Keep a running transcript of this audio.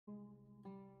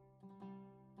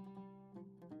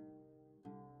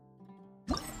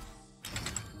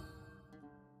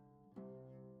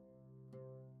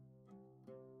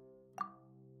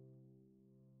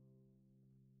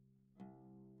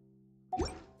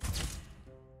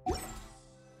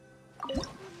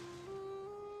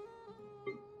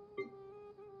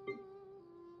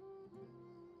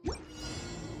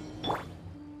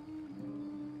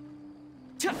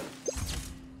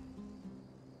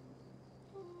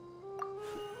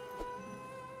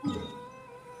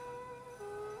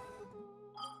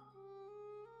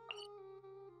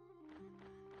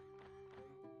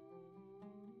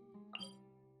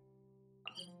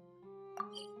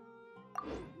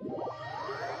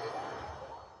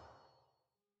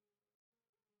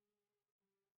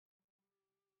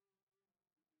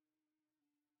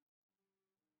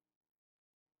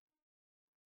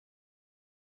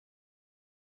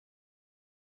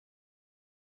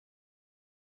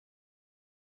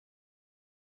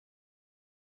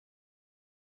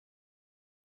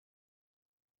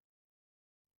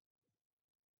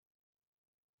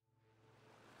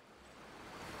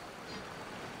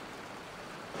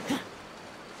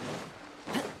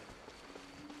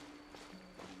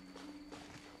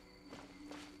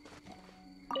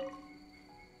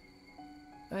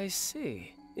I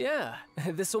see. Yeah,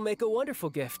 this will make a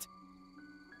wonderful gift.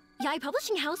 Yae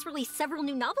Publishing House released several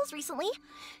new novels recently.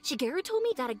 Shigeru told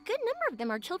me that a good number of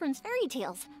them are children's fairy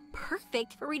tales,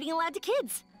 perfect for reading aloud to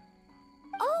kids.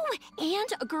 Oh,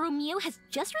 and Guru Miu has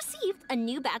just received a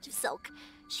new batch of silk.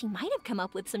 She might have come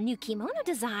up with some new kimono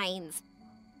designs.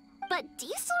 But do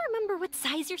you still remember what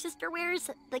size your sister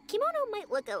wears? The kimono might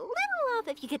look a little off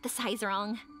if you get the size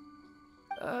wrong.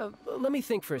 Let me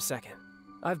think for a second.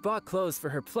 I've bought clothes for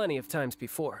her plenty of times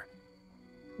before.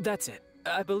 That's it.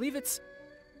 I believe it's...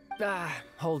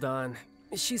 hold on.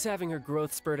 She's having her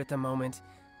growth spurt at the moment.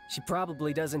 She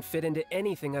probably doesn't fit into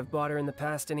anything I've bought her in the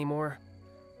past anymore.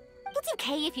 It's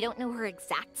okay if you don't know her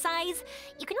exact size.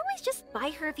 You can always just buy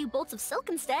her a few bolts of silk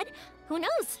instead. Who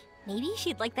knows? Maybe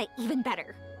she'd like that even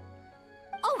better.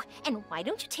 Oh, and why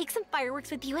don't you take some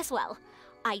fireworks with you as well?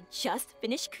 I just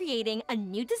finished creating a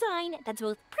new design that's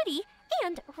both pretty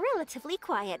and relatively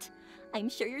quiet. I'm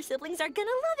sure your siblings are gonna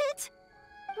love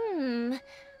it.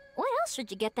 What else should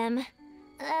you get them?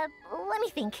 Let me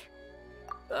think.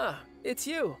 Ah, it's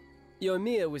you.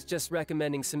 Yoimiya was just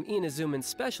recommending some Inazuman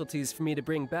specialties for me to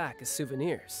bring back as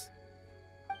souvenirs.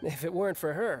 If it weren't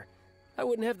for her, I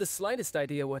wouldn't have the slightest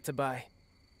idea what to buy.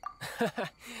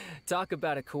 Talk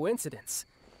about a coincidence.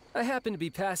 I happened to be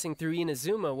passing through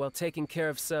Inazuma while taking care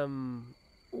of some...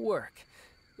 work.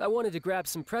 I wanted to grab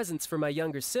some presents for my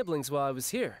younger siblings while I was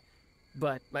here,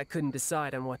 but I couldn't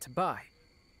decide on what to buy.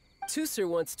 Tusser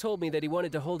once told me that he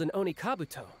wanted to hold an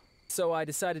Onikabuto, so I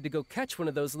decided to go catch one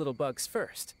of those little bugs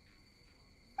first.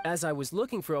 As I was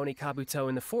looking for Onikabuto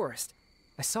in the forest,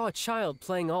 I saw a child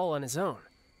playing all on his own,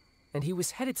 and he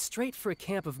was headed straight for a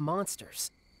camp of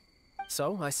monsters.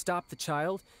 So I stopped the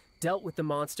child, dealt with the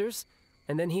monsters,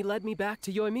 and then he led me back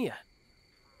to Yoimiya.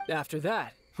 After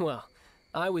that, well,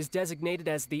 I was designated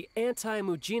as the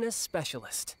anti-Mujina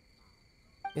specialist.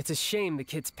 It's a shame the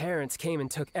kid's parents came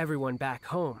and took everyone back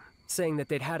home, saying that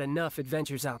they'd had enough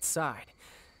adventures outside.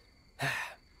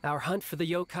 Our hunt for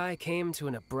the yokai came to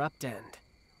an abrupt end.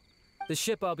 The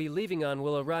ship I'll be leaving on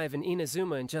will arrive in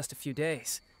Inazuma in just a few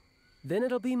days. Then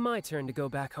it'll be my turn to go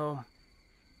back home.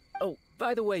 Oh,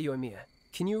 by the way, Yoimiya,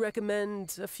 can you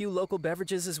recommend a few local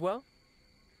beverages as well?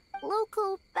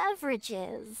 Local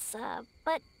beverages,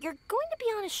 but you're going to be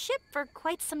on a ship for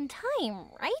quite some time,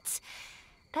 right?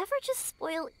 Beverages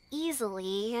spoil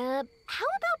easily. How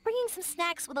about bringing some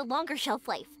snacks with a longer shelf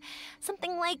life?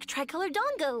 Something like tricolor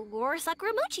dango or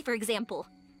sakura mochi, for example.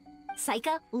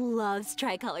 Saika loves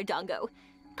tricolor dango,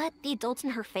 but the adults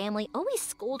in her family always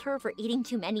scold her for eating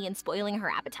too many and spoiling her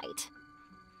appetite.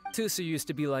 Tusu used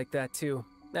to be like that too.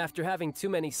 After having too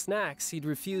many snacks, he'd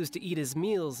refuse to eat his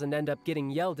meals and end up getting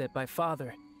yelled at by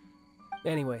father.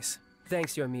 Anyways,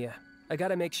 thanks, Yoimiya. I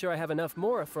gotta make sure I have enough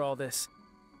mora for all this.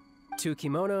 2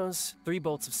 kimonos, 3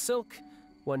 bolts of silk,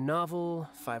 1 novel,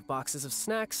 5 boxes of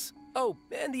snacks. Oh,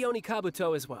 and the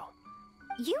Onikabuto as well.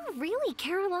 You really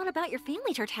care a lot about your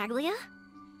family, Tartaglia.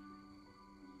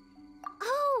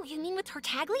 Oh, you mean with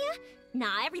Tartaglia?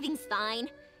 Nah, everything's fine.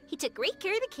 He took great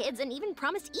care of the kids and even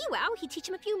promised Iwao he'd teach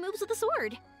him a few moves with the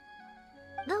sword.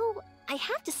 Though, I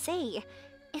have to say,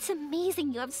 it's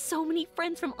amazing you have so many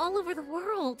friends from all over the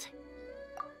world.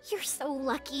 You're so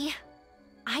lucky.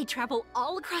 I'd travel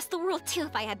all across the world too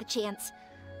if I had the chance.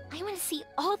 I want to see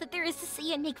all that there is to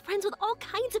see and make friends with all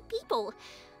kinds of people.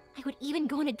 I would even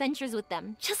go on adventures with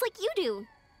them, just like you do.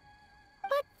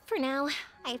 But for now,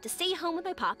 I have to stay home with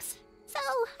my pops, so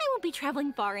I won't be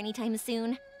traveling far anytime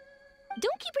soon.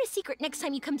 Don't keep it a secret next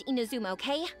time you come to Inazuma,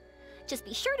 okay? Just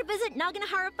be sure to visit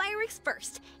Naganahara Fireworks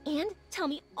first, and tell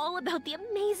me all about the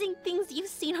amazing things you've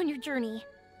seen on your journey.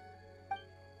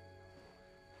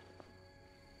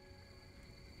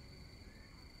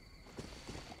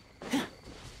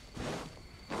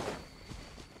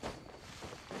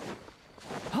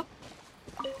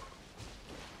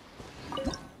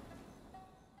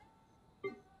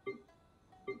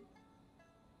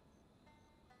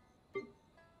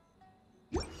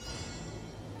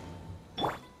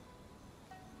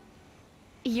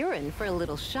 You're in for a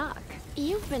little shock.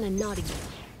 You've been a naughty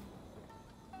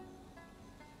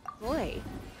boy.